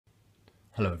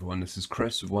Hello everyone, this is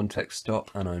Chris with One Tech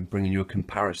Stop, and I'm bringing you a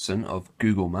comparison of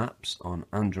Google Maps on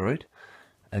Android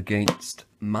against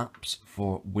Maps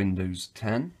for Windows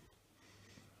 10.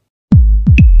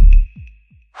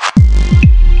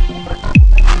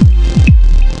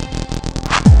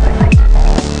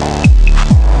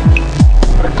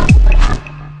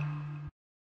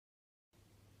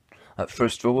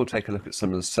 First of all, we'll take a look at some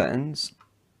of the settings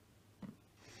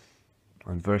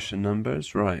and version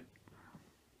numbers. Right.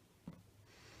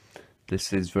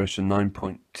 This is version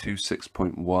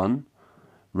 9.26.1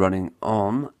 running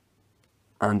on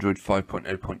Android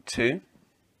 5.0.2.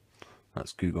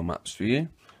 That's Google Maps for you.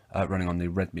 Running on the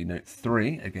Redmi Note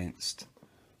 3 against,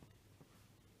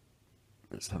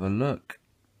 let's have a look,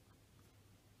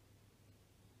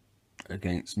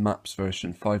 against Maps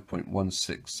version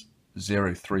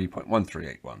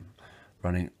 5.1603.1381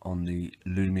 running on the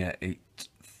Lumia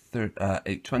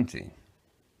 820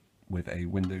 with a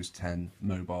Windows 10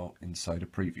 mobile inside a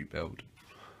preview build.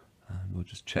 We'll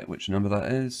just check which number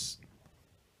that is.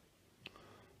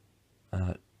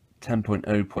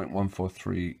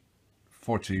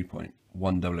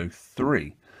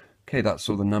 10.0.143.42.1003. Okay, that's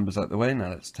all the numbers out the way.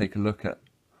 Now let's take a look at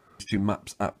these two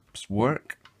Maps apps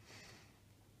work.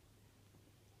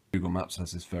 Google Maps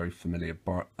has this very familiar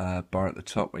bar at the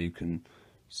top where you can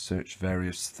search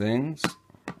various things.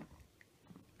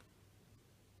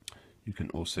 You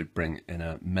can also bring in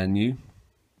a menu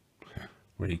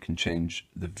where you can change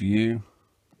the view,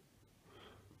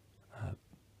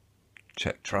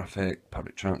 check traffic,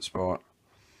 public transport,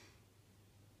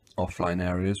 offline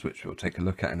areas, which we'll take a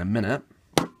look at in a minute.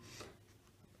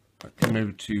 Coming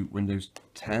over to Windows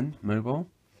 10 mobile,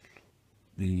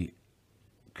 the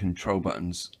control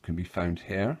buttons can be found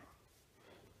here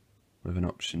with an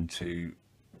option to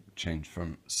change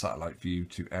from satellite view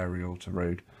to aerial to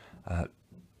road,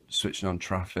 switching on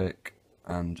traffic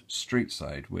and street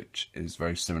side, which is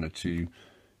very similar to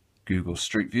Google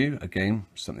Street View. Again,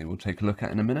 something we'll take a look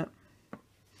at in a minute.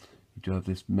 You do have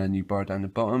this menu bar down the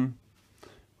bottom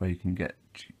where you can get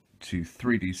to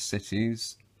 3D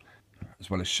cities, as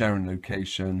well as sharing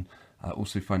location,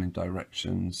 also finding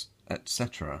directions,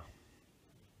 etc.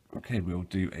 Okay, we'll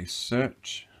do a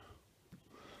search.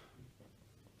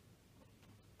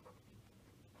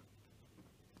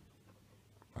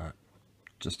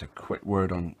 Just a quick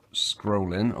word on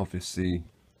scrolling. Obviously,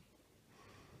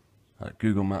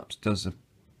 Google Maps does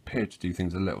appear to do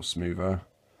things a little smoother.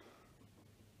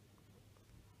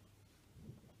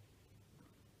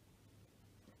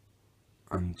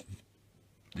 And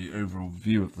the overall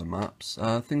view of the maps,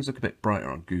 things look a bit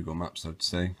brighter on Google Maps, I'd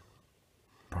say.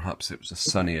 Perhaps it was a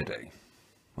sunnier day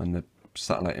when the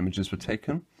satellite images were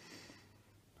taken.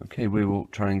 Okay, we will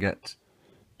try and get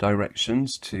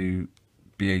directions to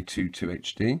BA2 to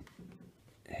HD.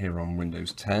 Here on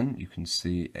Windows 10 you can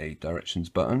see a directions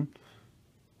button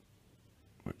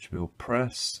which we'll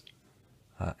press.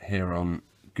 Here on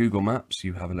Google Maps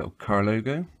you have a little car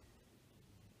logo.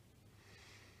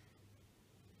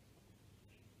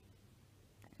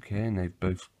 Okay, and they've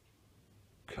both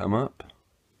come up.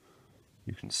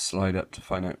 You can slide up to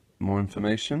find out more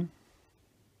information,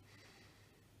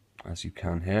 as you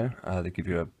can here. They give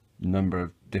you a number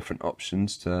of different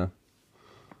options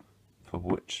for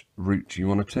which route you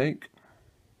want to take.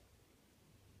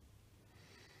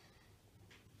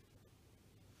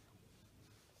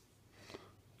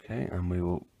 Okay, and we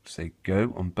will say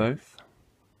go on both.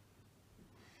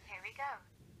 Here we go.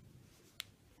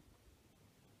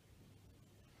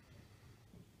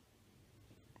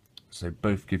 So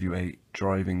both give you a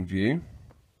driving view.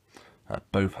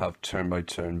 Both have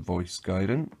turn-by-turn voice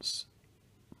guidance.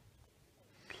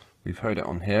 We've heard it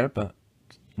on here, but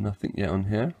nothing yet on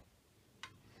here.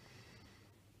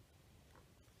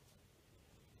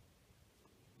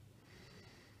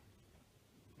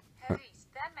 Head east,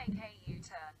 then make a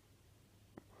U-turn.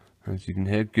 As you can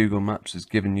hear, Google Maps has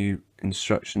given you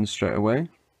instructions straight away,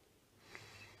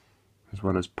 as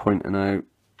well as pointing out.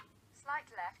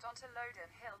 Slight left onto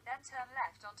Loden Hill, then turn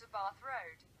left onto Bath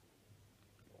Road.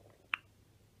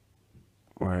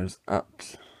 Whereas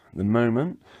at the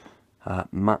moment,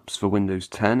 Maps for Windows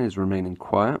 10 is remaining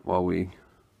quiet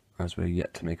as we're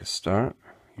yet to make a start.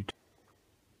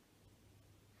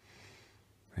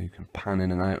 You can pan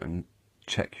in and out and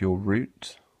check your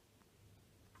route.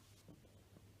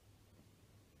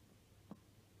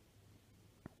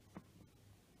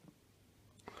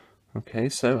 Okay,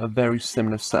 so a very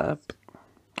similar setup,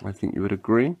 I think you would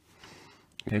agree.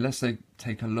 Okay, let's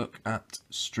take a look at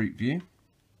Street View.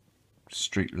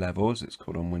 Street level, as it's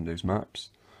called on Windows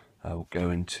Maps. We'll go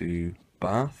into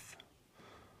Bath,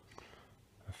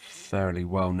 a fairly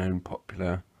well-known,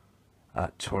 popular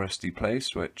touristy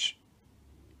place, which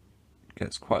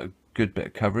gets quite a good bit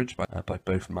of coverage by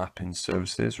both mapping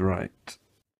services. Right.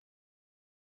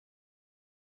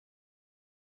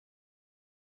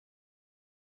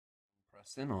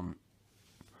 Press in on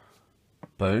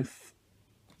both.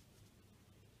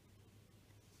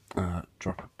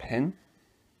 Drop a pin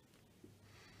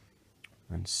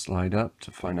and slide up to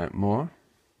find out more.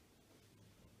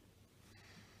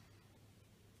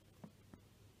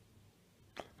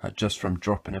 Just from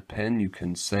dropping a pin, you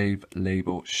can save,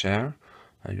 label, share.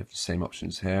 You have the same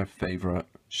options here: favorite,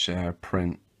 share,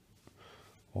 print,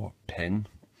 or pin.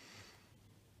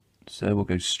 So we'll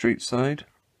go street side.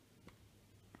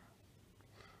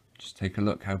 Just take a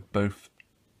look how both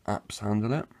apps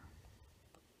handle it.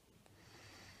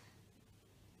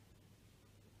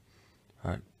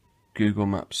 Google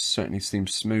Maps certainly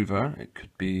seems smoother. It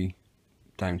could be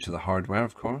down to the hardware,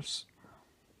 of course.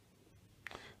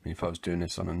 I mean, if I was doing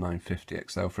this on a 950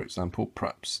 XL, for example,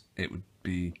 perhaps it would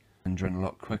be rendering a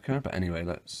lot quicker. But anyway,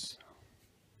 let's...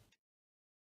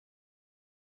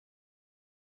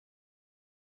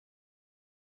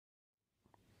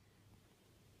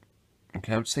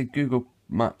 Okay, I would say Google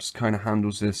Maps kind of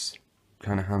handles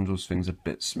things a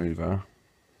bit smoother.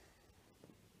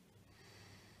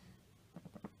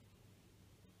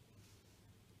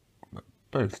 But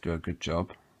both do a good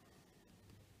job.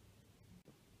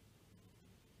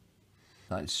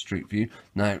 That is Street View.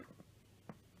 Now,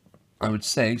 I would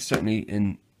say, certainly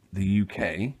in the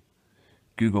UK,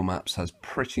 Google Maps has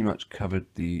pretty much covered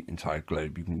the entire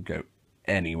globe. You can go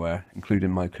anywhere,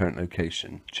 including my current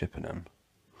location, Chippenham,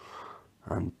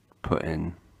 and put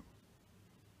in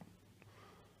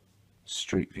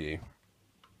Street View.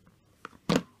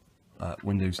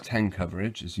 Windows 10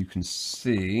 coverage, as you can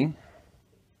see.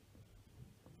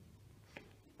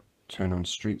 Turn on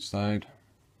street side,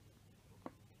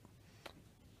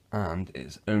 and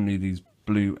it's only these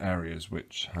blue areas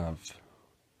which have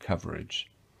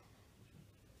coverage,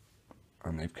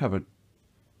 and they've covered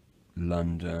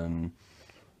London,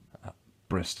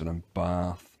 Bristol and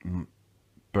Bath,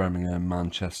 Birmingham,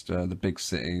 Manchester, the big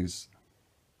cities.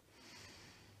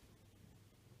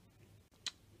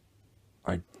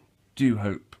 I do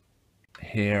hope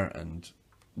here and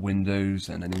Windows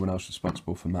and anyone else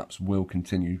responsible for maps will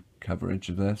continue coverage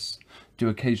of this. Do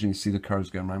occasionally see the cars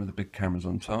going around with the big cameras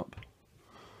on top.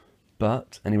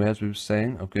 But anyway, as we were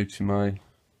saying, I'll go to my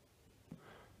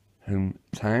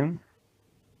hometown.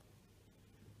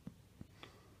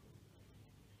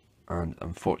 And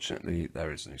unfortunately,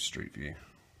 there is no Street View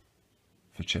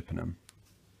for Chippenham.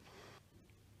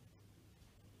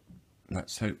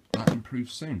 Let's hope that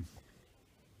improves soon.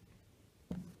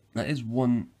 That is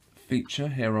one feature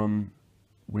here on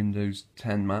Windows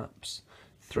 10 Maps,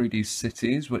 3D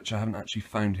cities, which I haven't actually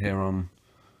found here on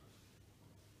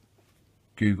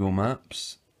Google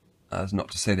Maps. As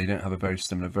not to say they don't have a very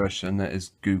similar version. There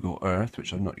is Google Earth,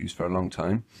 which I've not used for a long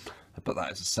time, but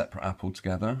that is a separate app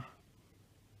altogether.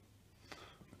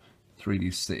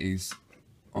 3D cities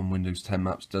on Windows 10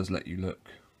 Maps does let you look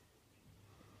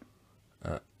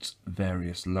at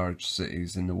various large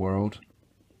cities in the world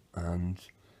and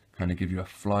kind of give you a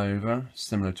flyover,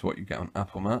 similar to what you get on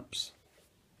Apple Maps.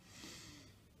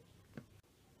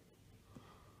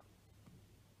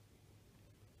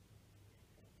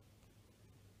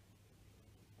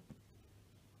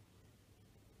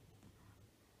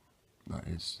 That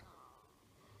is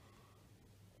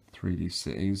 3D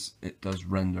cities. It does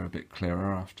render a bit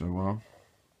clearer after a while.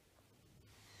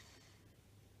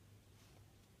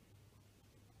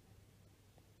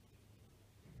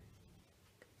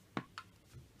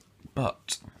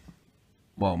 But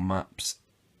while maps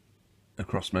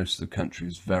across most of the country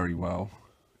is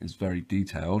very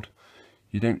detailed,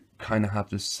 you don't kind of have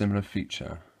this similar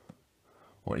feature.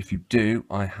 Or if you do,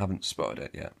 I haven't spotted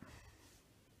it yet.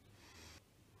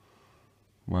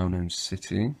 Well-known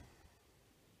city,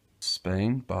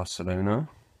 Spain, Barcelona.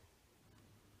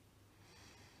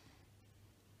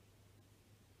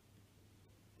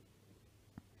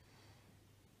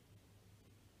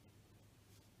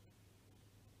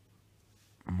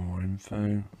 More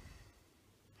info.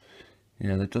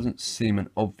 Yeah, there doesn't seem an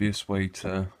obvious way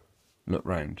to look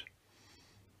round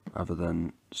other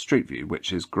than Street View,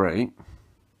 which is great,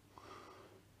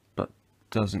 but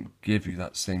doesn't give you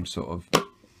that same sort of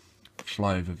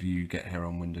flyover view you get here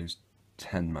on Windows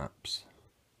 10 Maps.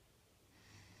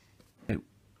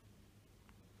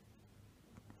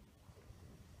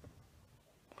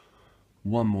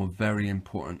 One more very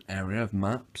important area of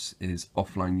maps is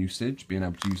offline usage, being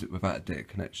able to use it without a data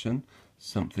connection,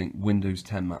 something Windows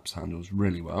 10 Maps handles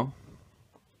really well.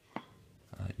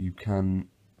 You can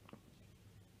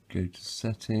go to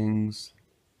settings,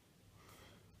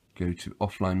 go to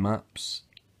offline maps,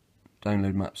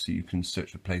 download maps so you can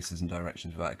search for places and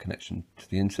directions without a connection to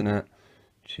the internet,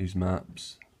 choose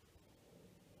maps.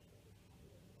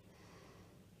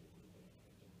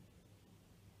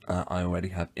 I already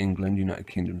have England, United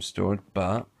Kingdom stored,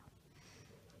 but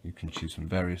you can choose from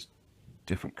various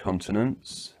different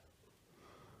continents,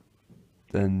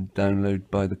 then download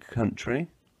by the country.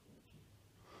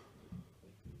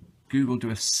 Google do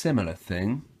a similar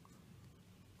thing,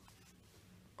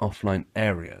 offline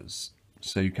areas,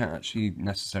 so you can't actually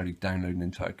necessarily download an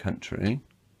entire country.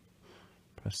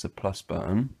 Press the plus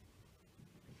button,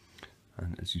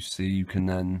 and as you see, you can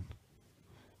then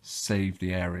save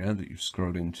the area that you've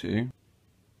scrolled into.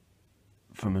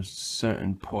 From a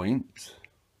certain point,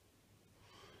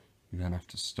 you then have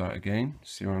to start again.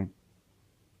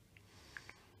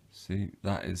 See,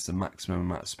 that is the maximum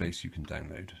amount of space you can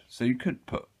download. So you could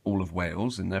put all of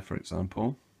Wales in there, for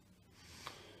example.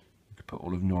 You could put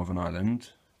all of Northern Ireland.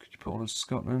 Could you put all of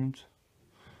Scotland?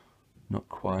 Not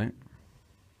quite.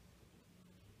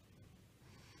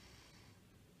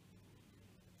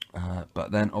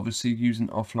 But then obviously using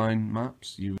offline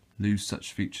maps, you lose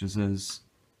such features as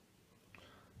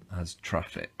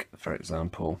traffic, for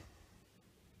example.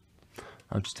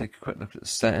 I'll just take a quick look at the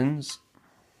settings.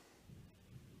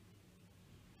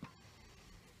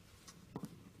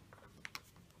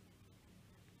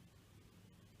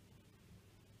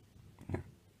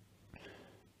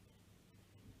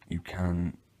 You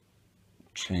can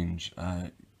change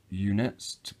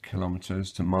units to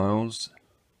kilometers to miles.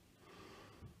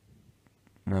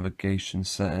 Navigation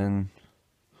setting.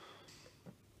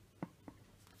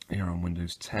 Here on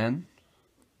Windows 10.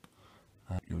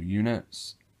 Your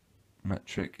units,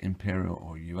 metric, imperial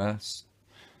or US.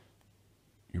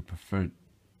 Your preferred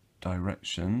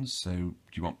directions. So do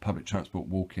you want public transport,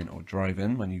 walk-in or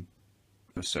drive-in when you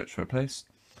search for a place?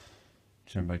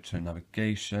 Turn by turn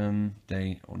navigation,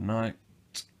 day or night,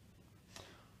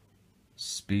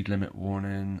 speed limit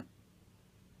warning,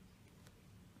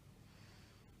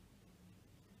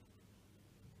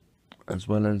 as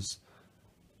well as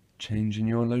changing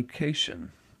your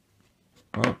location.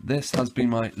 Well, this has been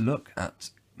my look at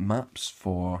maps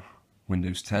for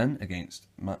Windows 10 against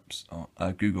maps on,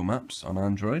 Google Maps on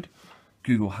Android.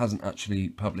 Google hasn't actually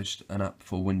published an app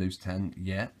for Windows 10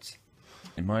 yet.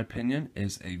 In my opinion,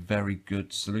 is a very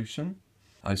good solution.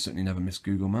 I certainly never miss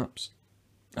Google Maps.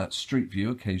 Street View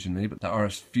occasionally, but there are a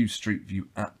few Street View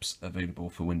apps available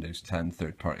for Windows 10,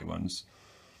 third-party ones.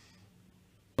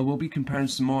 We'll be comparing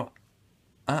some more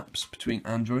apps between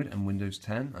Android and Windows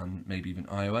 10, and maybe even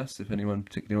iOS if anyone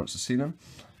particularly wants to see them.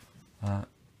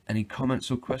 Any comments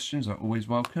or questions are always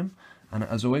welcome. And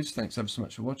as always, thanks ever so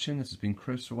much for watching. This has been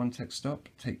Chris for One Tech Stop.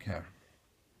 Take care.